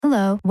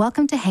Hello,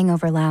 welcome to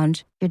Hangover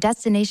Lounge, your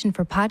destination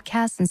for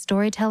podcasts and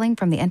storytelling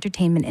from the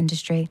entertainment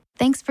industry.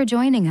 Thanks for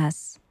joining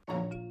us.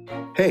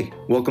 Hey,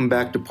 welcome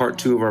back to part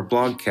 2 of our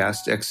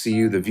blogcast,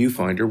 XCU The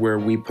Viewfinder, where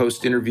we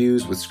post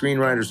interviews with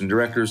screenwriters and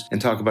directors and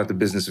talk about the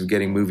business of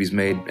getting movies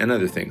made and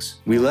other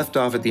things. We left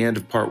off at the end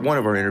of part 1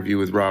 of our interview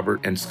with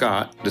Robert and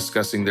Scott,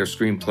 discussing their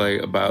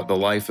screenplay about the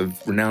life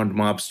of renowned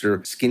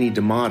mobster Skinny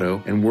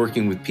D'Amato and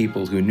working with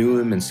people who knew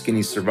him and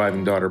Skinny's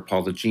surviving daughter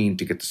Paula Jean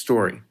to get the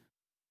story.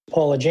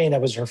 Paula Jean,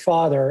 that was her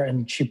father,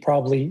 and she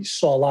probably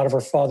saw a lot of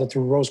her father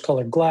through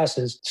rose-colored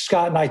glasses.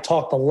 Scott and I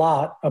talked a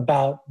lot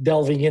about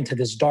delving into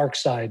this dark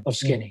side of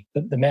Skinny,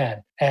 the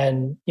man.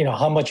 And, you know,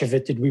 how much of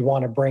it did we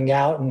want to bring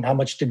out and how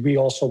much did we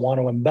also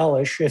want to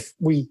embellish if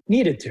we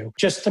needed to,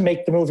 just to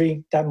make the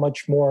movie that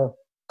much more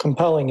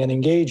compelling and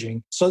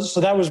engaging. So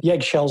that was the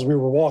eggshells we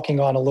were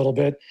walking on a little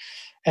bit.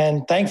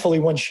 And thankfully,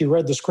 when she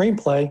read the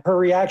screenplay, her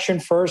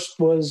reaction first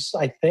was,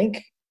 I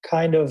think,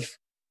 kind of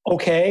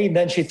okay. And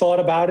then she thought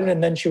about it,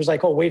 and then she was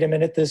like, "Oh, wait a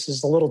minute, this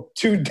is a little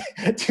too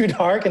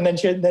dark." And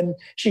then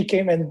she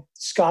came and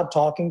Scott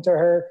talking to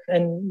her,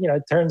 and you know,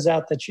 it turns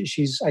out that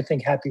she's I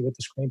think happy with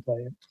the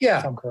screenplay. Yeah,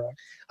 if I'm correct.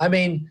 I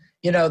mean,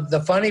 you know, the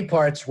funny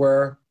parts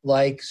were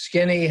like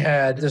Skinny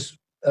had this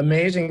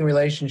amazing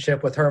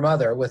relationship with her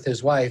mother, with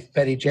his wife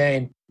Betty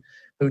Jane,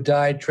 who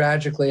died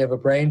tragically of a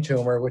brain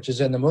tumor, which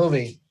is in the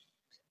movie.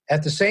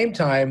 At the same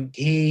time,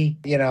 he,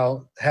 you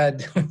know,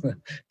 had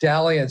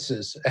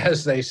dalliances,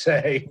 as they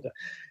say,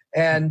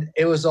 and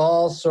it was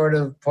all sort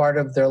of part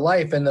of their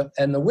life. And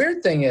the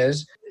weird thing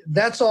is,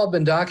 that's all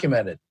been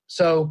documented.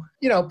 So,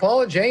 you know,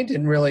 Paula Jane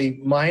didn't really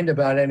mind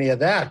about any of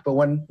that. But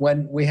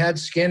when we had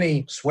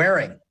Skinny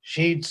swearing,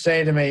 she'd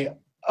say to me,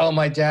 "Oh,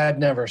 my dad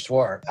never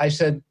swore." I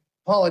said,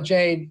 "Paula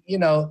Jane, you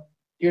know,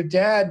 your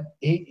dad,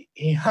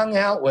 he hung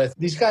out with,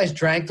 these guys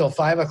drank till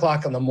 5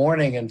 o'clock in the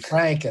morning, and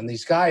Frank and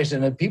these guys,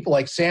 and then people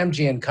like Sam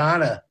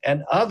Giancana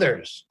and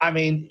others. I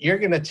mean, you're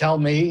going to tell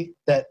me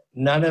that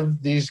none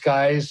of these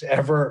guys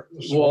ever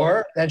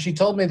swore?" And she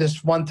told me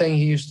this one thing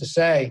he used to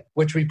say,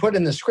 which we put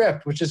in the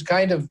script, which is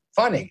kind of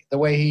funny, the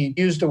way he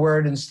used a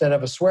word instead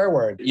of a swear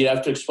word. You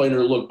have to explain to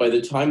her, look, by the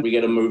time we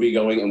get a movie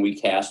going and we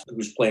cast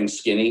who's playing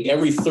Skinny,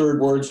 every third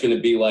word's going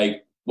to be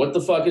like, "What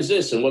the fuck is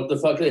this?" And "What the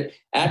fuck is it?"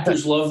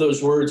 Actors love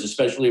those words,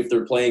 especially if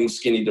they're playing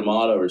Skinny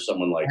D'Amato or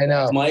someone like that. I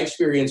know. My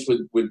experience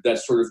with that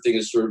sort of thing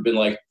has sort of been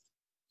like,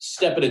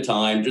 step at a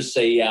time, just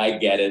say, "Yeah, I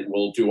get it.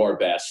 We'll do our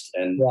best."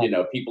 And, you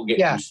know, people get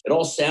used. It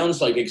all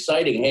sounds like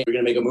exciting. Hey, we're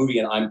going to make a movie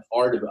and I'm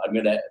part of it. I'm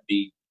going to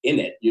be in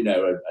it, you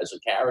know, as a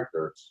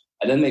character.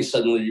 And then they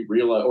suddenly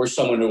realize, or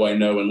someone who I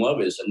know and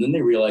love is, and then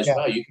they realize,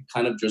 wow, you can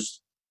kind of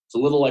just, it's a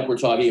little like we're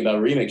talking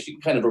about remakes. You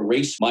can kind of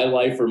erase my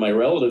life or my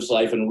relative's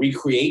life and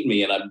recreate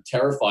me. And I'm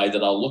terrified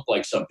that I'll look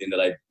like something that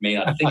I may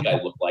not think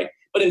I look like.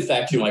 But in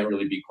fact, you might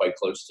really be quite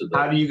close to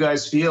How do you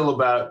guys feel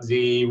about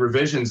the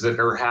revisions that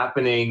are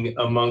happening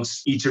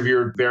amongst each of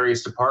your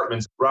various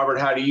departments? Robert,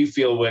 how do you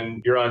feel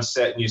when you're on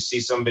set and you see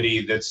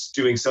somebody that's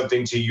doing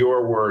something to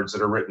your words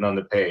that are written on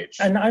the page?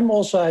 And I'm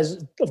also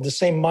of the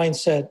same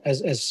mindset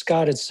as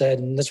Scott had said,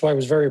 and that's why I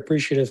was very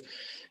appreciative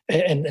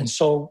and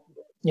so,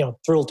 you know,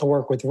 thrilled to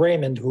work with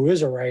Raymond, who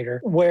is a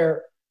writer,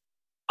 where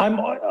I'm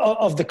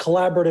of the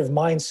collaborative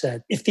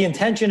mindset. If the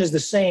intention is the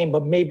same,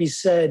 but maybe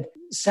said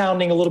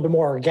sounding a little bit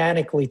more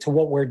organically to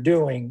what we're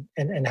doing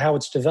and how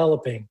it's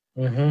developing,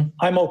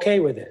 I'm okay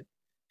with it.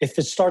 If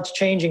it starts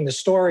changing the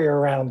story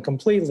around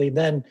completely,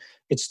 then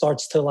it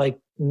starts to like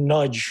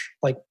nudge,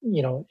 like,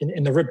 you know,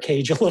 in the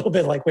ribcage a little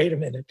bit, like, wait a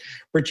minute,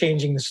 we're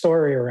changing the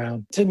story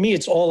around. To me,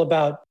 it's all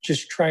about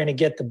just trying to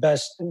get the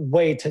best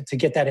way to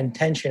get that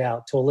intention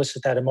out, to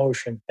elicit that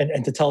emotion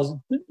and to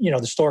tell, you know,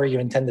 the story you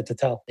intended to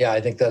tell. Yeah,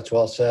 I think that's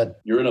well said.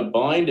 You're in a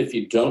bind if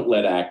you don't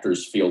let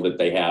actors feel that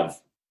they have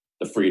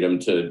the freedom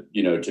to,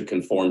 you know, to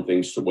conform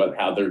things to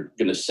how they're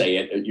going to say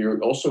it.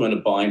 You're also in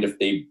a bind if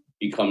they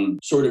become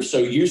sort of so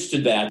used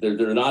to that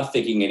they're not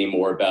thinking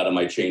anymore about, am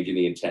I changing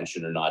the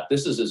intention or not?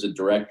 This is, as a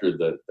director,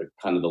 the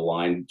kind of the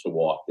line to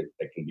walk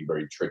that can be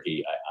very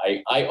tricky.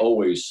 I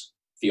always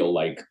feel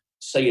like,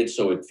 say it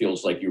so it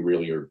feels like you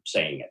really are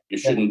saying it. You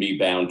shouldn't be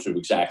bound to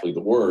exactly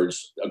the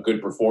words. A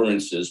good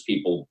performance is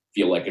people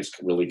feel like it's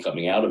really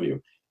coming out of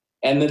you.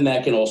 And then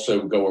that can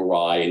also go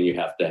awry, and you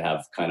have to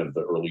have kind of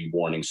the early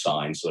warning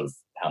signs of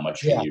how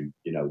much you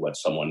know, let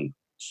someone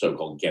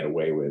so-called get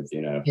away with,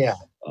 you know. Yeah.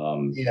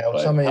 You know,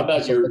 how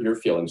about your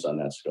feelings on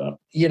that, Scott?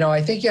 You know,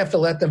 I think you have to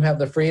let them have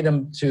the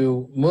freedom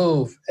to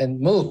move,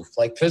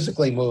 like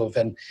physically move.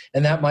 And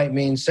that might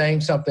mean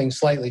saying something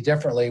slightly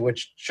differently,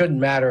 which shouldn't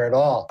matter at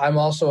all. I'm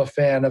also a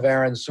fan of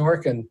Aaron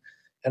Sorkin.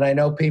 And I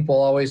know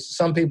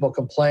some people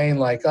complain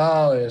like,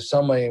 oh, there's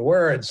so many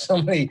words,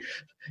 so many,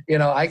 you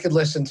know, I could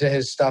listen to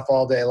his stuff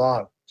all day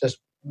long.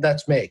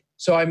 That's me.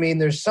 So, I mean,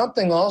 there's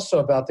something also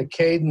about the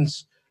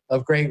cadence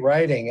of great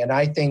writing. And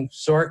I think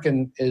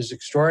Sorkin is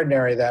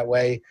extraordinary that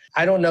way.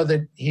 I don't know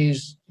that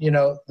he's, you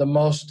know, the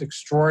most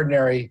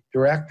extraordinary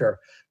director,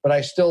 but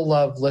I still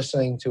love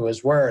listening to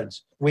his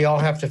words. We all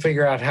have to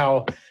figure out,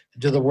 how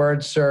do the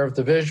words serve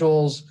the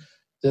visuals?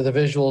 Do the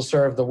visuals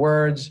serve the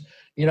words?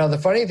 The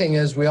funny thing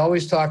is we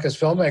always talk as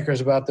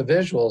filmmakers about the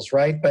visuals,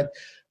 right? But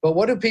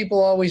what do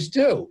people always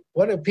do?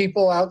 What do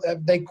people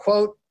they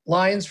quote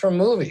lines from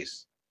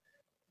movies.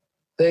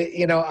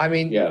 We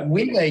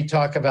may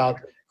talk about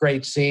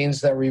great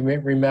scenes that we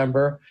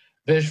remember,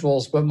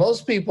 visuals, but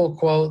most people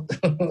quote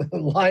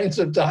lines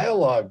of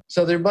dialogue.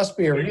 So there must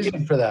be a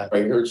reason for that.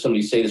 I heard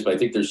somebody say this, but I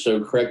think they're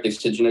so correct. They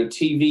said,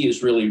 TV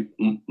is really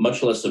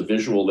much less a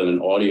visual than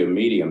an audio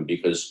medium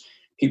because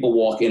people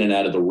walk in and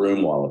out of the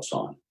room while it's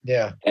on.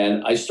 Yeah.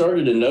 And I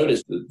started to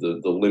notice that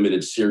the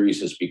limited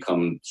series has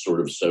become sort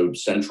of so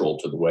central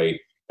to the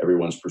way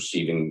everyone's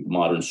perceiving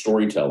modern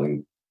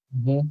storytelling.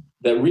 Mm-hmm.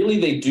 That really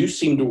they do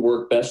seem to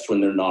work best when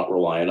they're not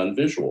reliant on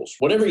visuals.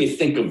 Whatever you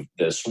think of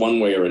this, one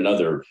way or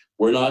another,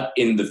 we're not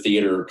in the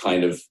theater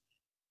kind of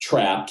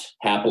trapped,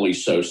 happily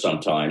so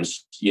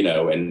sometimes,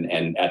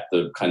 and at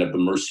the kind of the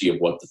mercy of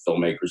what the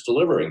filmmaker's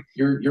delivering.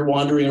 You're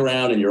wandering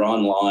around and you're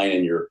online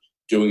and you're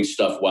doing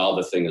stuff while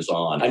the thing is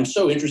on. I'm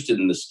so interested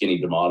in the Skinny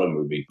D'Amato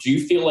movie. Do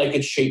you feel like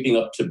it's shaping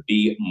up to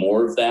be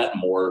more of that,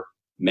 more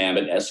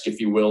Mamet-esque,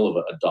 if you will, of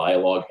a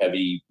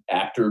dialogue-heavy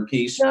actor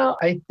piece? No,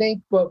 I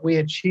think what we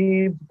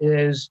achieved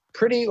is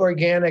pretty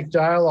organic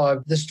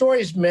dialogue. The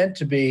story's meant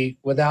to be,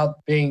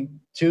 without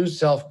being too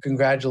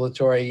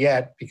self-congratulatory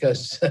yet,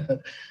 because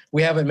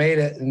we haven't made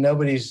it and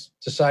nobody's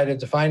decided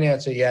to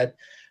finance it yet.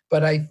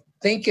 But I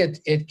think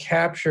it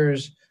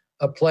captures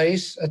a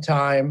place, a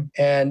time,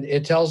 and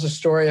it tells a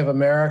story of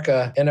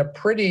America in a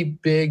pretty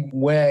big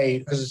way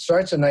because it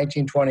starts in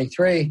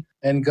 1923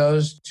 and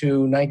goes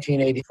to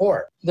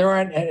 1984. There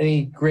aren't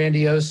any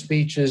grandiose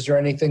speeches or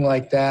anything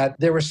like that.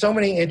 There were so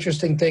many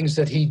interesting things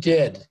that he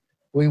did.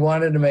 We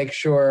wanted to make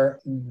sure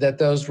that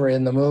those were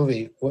in the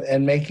movie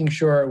and making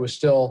sure it was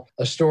still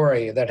a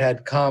story that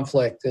had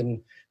conflict and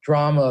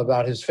drama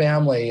about his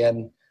family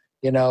and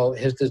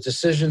the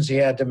decisions he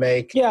had to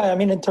make. Yeah,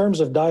 in terms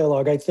of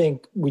dialogue, I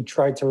think we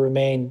tried to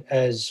remain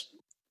as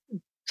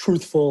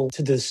truthful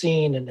to the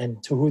scene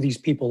and to who these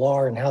people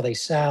are and how they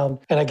sound.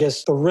 And I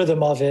guess the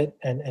rhythm of it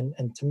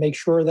and to make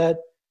sure that,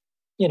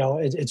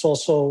 it's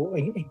also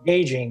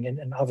engaging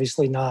and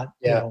obviously not,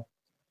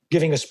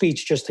 giving a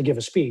speech just to give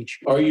a speech.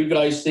 Are you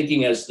guys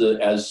thinking as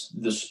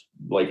this,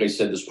 like I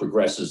said, this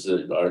progresses,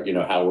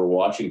 how we're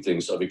watching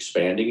things, of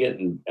expanding it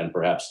and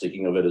perhaps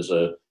thinking of it as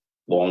a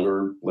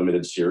longer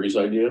limited series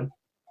idea?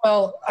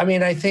 Well,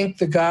 I think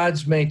the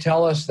gods may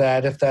tell us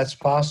that if that's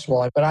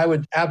possible, but I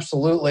would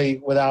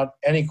absolutely, without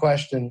any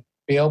question,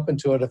 be open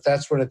to it if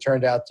that's what it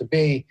turned out to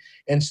be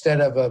instead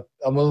of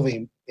a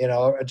movie,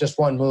 just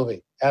one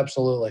movie.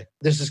 Absolutely.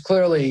 This is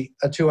clearly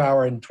a 2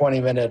 hour and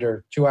 20 minute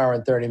or 2 hour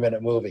and 30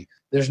 minute movie.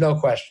 There's no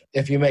question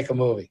if you make a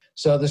movie.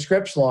 So the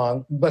script's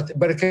long, but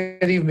it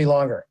could even be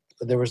longer.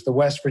 There was the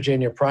West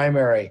Virginia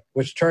primary,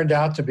 which turned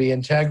out to be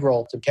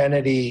integral to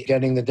Kennedy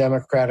getting the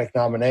Democratic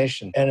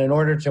nomination. And in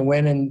order to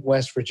win in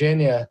West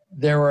Virginia,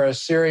 there were a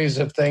series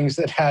of things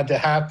that had to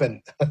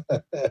happen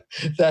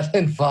that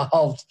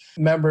involved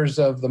members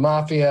of the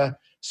mafia,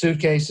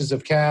 suitcases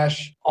of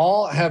cash,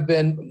 all have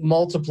been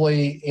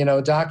multiply,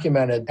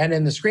 documented. And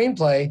in the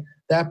screenplay,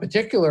 that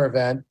particular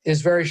event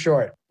is very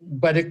short,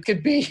 but it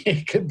could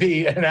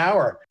be an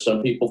hour.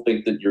 Some people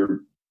think that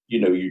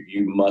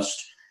you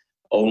must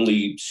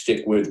only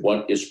stick with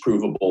what is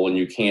provable and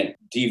you can't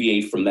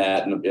deviate from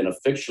that in a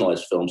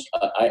fictionalized films.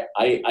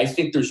 I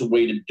think there's a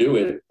way to do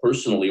it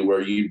personally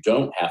where you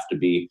don't have to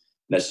be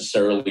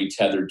necessarily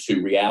tethered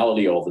to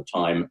reality all the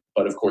time.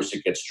 But of course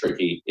it gets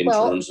tricky in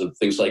terms of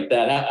things like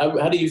that.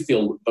 How do you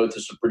feel both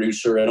as a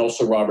producer and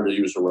also Robert as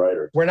you as a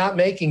writer? We're not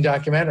making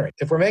documentaries.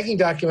 If we're making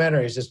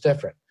documentaries, it's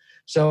different.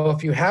 So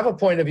if you have a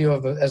point of view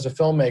as a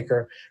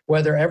filmmaker,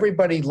 whether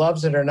everybody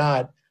loves it or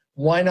not,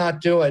 why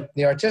not do it?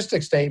 The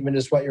artistic statement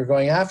is what you're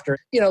going after.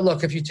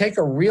 Look, if you take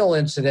a real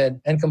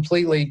incident and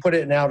completely put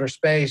it in outer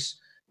space,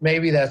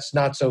 maybe that's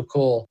not so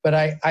cool. But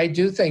I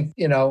do think,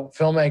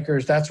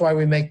 filmmakers, that's why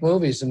we make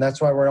movies and that's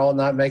why we're all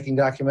not making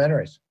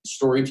documentaries.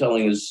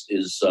 Storytelling is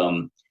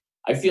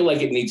I feel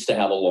like it needs to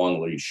have a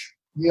long leash.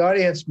 The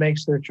audience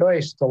makes their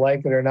choice to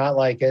like it or not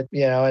like it,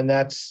 and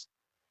that's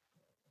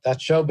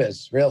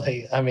showbiz,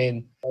 really.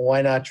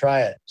 Why not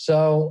try it?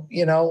 So,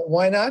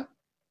 why not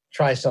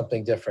try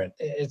something different?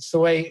 It's the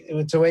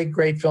way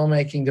great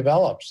filmmaking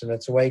develops, and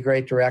it's the way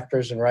great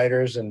directors and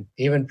writers and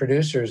even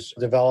producers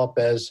develop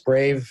as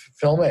brave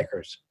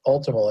filmmakers,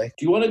 ultimately.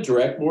 Do you want to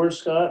direct more,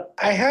 Scott?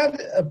 I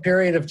had a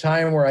period of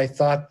time where I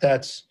thought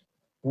that's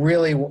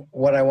really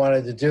what I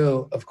wanted to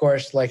do, of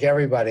course, like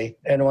everybody.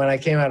 And when I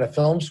came out of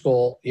film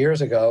school years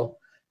ago,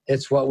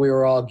 it's what we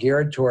were all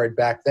geared toward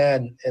back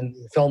then. In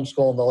film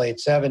school in the late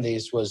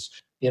 70s was,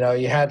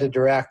 you had to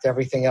direct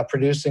everything up.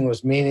 Producing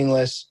was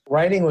meaningless.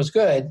 Writing was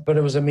good, but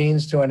it was a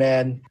means to an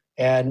end.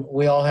 And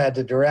we all had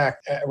to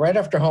direct. Right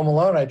after Home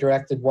Alone, I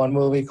directed one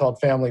movie called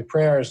Family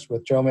Prayers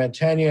with Joe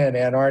Mantegna and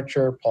Ann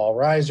Archer, Paul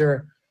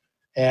Reiser.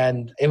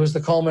 And it was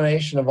the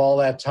culmination of all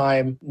that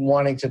time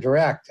wanting to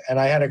direct. And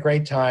I had a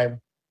great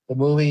time. The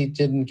movie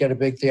didn't get a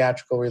big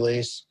theatrical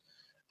release.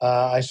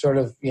 I sort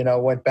of,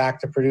 went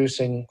back to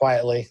producing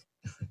quietly.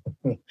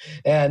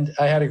 And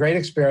I had a great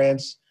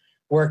experience.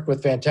 worked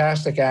with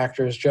fantastic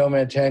actors. Joe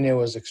Mantegna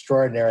was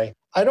extraordinary.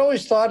 I'd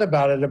always thought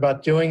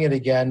about doing it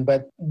again,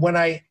 but when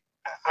I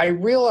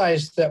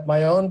realized that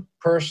my own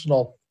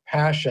personal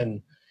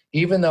passion,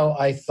 even though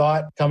I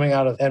thought coming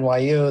out of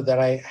NYU that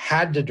I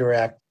had to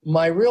direct,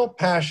 my real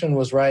passion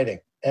was writing.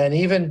 And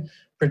even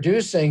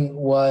producing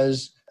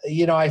was,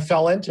 I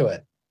fell into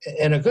it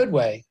in a good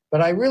way,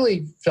 but I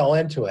really fell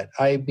into it.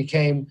 I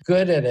became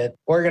good at it,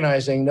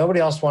 organizing. Nobody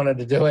else wanted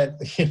to do it.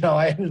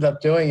 I ended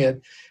up doing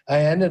it. I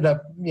ended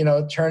up,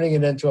 turning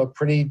it into a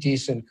pretty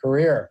decent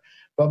career.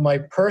 But my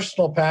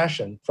personal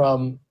passion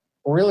from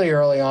really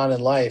early on in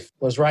life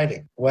was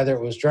writing, whether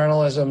it was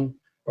journalism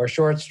or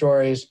short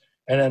stories,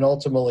 and then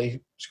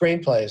ultimately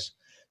screenplays.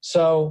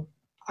 So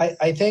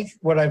I think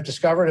what I've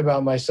discovered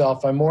about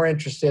myself, I'm more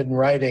interested in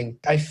writing.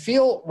 I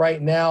feel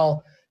right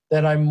now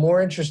that I'm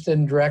more interested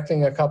in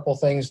directing a couple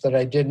things that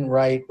I didn't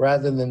write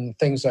rather than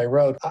things I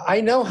wrote.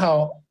 I know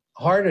how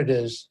hard it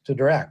is to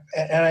direct.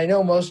 And I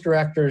know most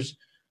directors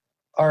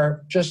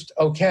are just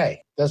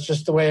okay. That's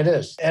just the way it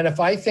is. And if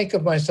I think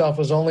of myself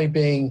as only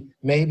being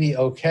maybe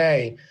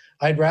okay,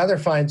 I'd rather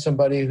find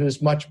somebody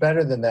who's much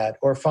better than that,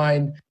 or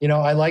find,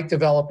 I like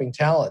developing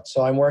talent.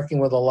 So I'm working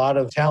with a lot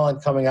of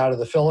talent coming out of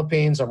the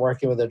Philippines. I'm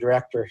working with a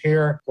director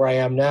here where I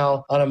am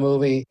now on a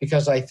movie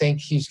because I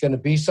think he's going to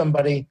be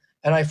somebody.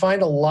 And I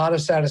find a lot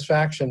of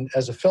satisfaction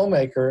as a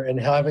filmmaker in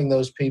having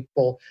those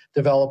people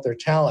develop their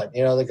talent.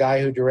 The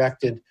guy who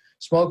directed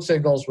Smoke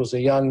Signals was a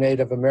young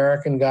Native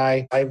American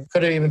guy. I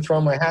could have even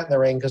thrown my hat in the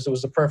ring because it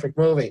was the perfect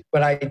movie,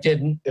 but I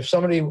didn't. If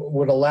somebody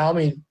would allow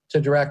me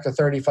to direct a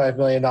 $35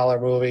 million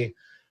movie,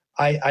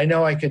 I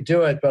know I could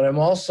do it, but I'm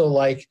also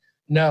like,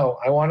 no,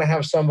 I want to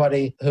have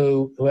somebody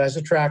who has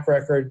a track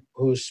record,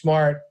 who's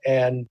smart,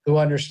 and who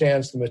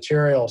understands the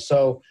material.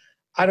 So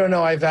I don't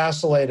know, I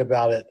vacillate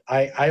about it.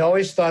 I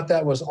always thought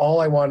that was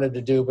all I wanted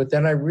to do, but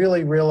then I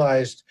really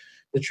realized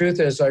the truth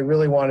is I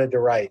really wanted to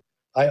write.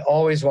 I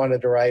always wanted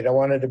to write. I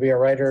wanted to be a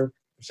writer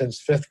since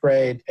fifth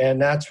grade,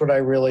 and that's what I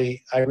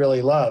really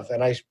love.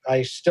 And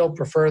I still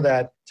prefer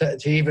that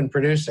to even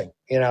producing,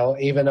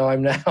 even though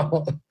I'm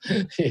now,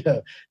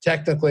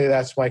 technically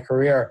that's my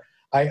career.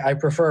 I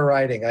prefer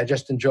writing. I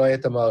just enjoy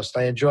it the most.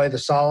 I enjoy the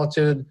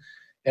solitude.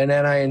 And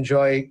then I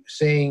enjoy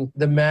seeing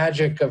the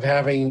magic of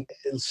having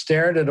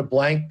stared at a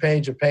blank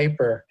page of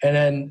paper. And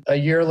then a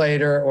year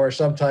later, or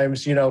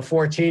sometimes,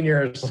 14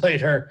 years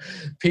later,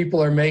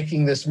 people are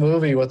making this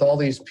movie with all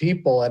these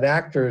people and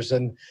actors.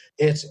 And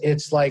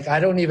it's like, I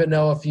don't even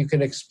know if you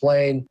can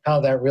explain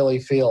how that really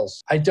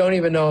feels. I don't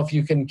even know if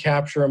you can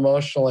capture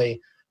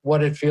emotionally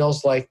what it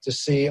feels like to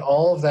see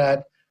all of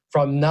that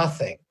from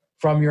nothing,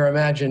 from your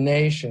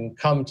imagination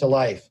come to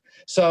life.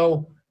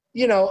 So,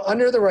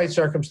 under the right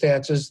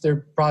circumstances,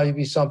 there'd probably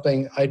be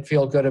something I'd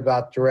feel good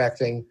about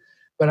directing,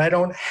 but I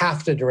don't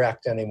have to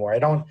direct anymore.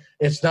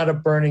 It's not a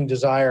burning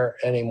desire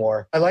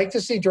anymore. I like to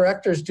see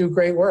directors do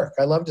great work.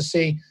 I love to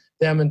see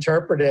them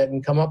interpret it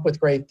and come up with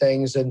great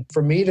things. And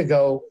for me to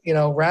go,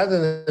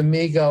 rather than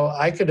me go,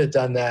 I could have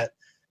done that.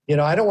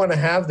 I don't want to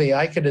have the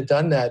I could have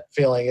done that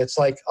feeling. It's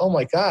like, oh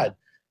my God,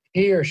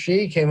 he or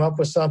she came up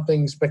with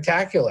something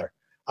spectacular.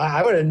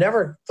 I would have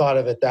never thought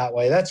of it that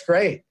way. That's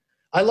great.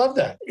 I love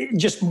that.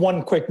 Just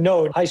one quick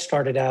note. I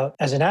started out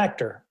as an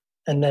actor,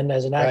 and then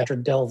as an actor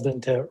delved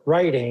into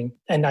writing.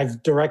 And I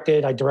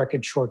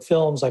directed short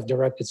films. I've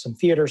directed some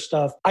theater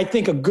stuff. I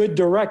think a good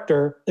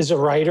director is a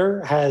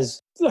writer,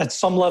 has at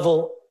some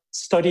level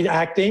studied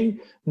acting,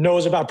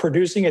 knows about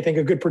producing. I think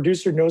a good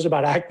producer knows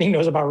about acting,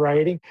 knows about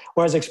writing,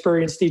 or has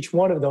experienced each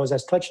one of those,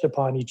 has touched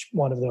upon each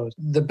one of those.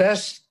 The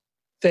best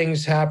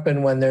things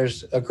happen when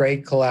there's a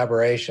great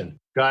collaboration.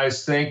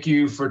 Guys, thank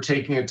you for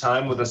taking the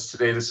time with us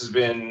today. This has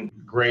been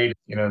great.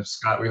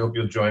 Scott, we hope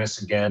you'll join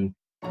us again.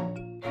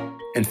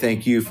 And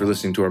thank you for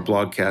listening to our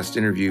blogcast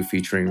interview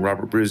featuring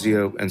Robert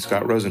Bruzio and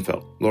Scott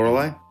Rosenfeld.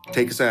 Lorelei,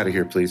 take us out of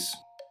here, please.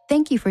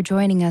 Thank you for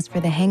joining us for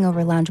the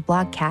Hangover Lounge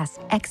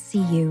blogcast,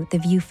 XCU, The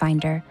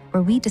Viewfinder,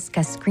 where we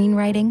discuss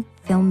screenwriting,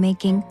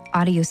 filmmaking,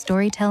 audio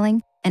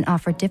storytelling, and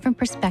offer different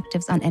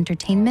perspectives on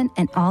entertainment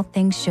and all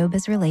things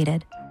showbiz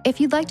related. If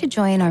you'd like to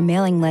join our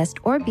mailing list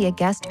or be a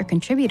guest or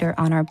contributor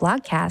on our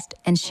blogcast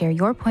and share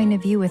your point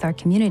of view with our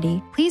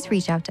community, please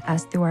reach out to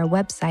us through our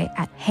website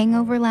at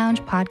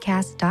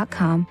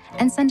hangoverloungepodcast.com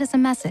and send us a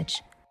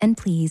message. And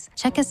please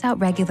check us out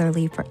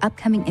regularly for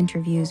upcoming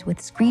interviews with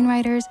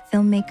screenwriters,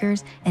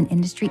 filmmakers, and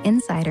industry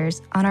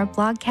insiders on our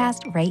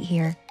blogcast right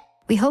here.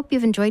 We hope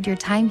you've enjoyed your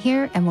time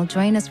here and will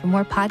join us for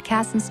more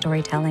podcasts and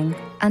storytelling.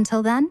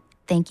 Until then,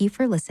 thank you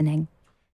for listening.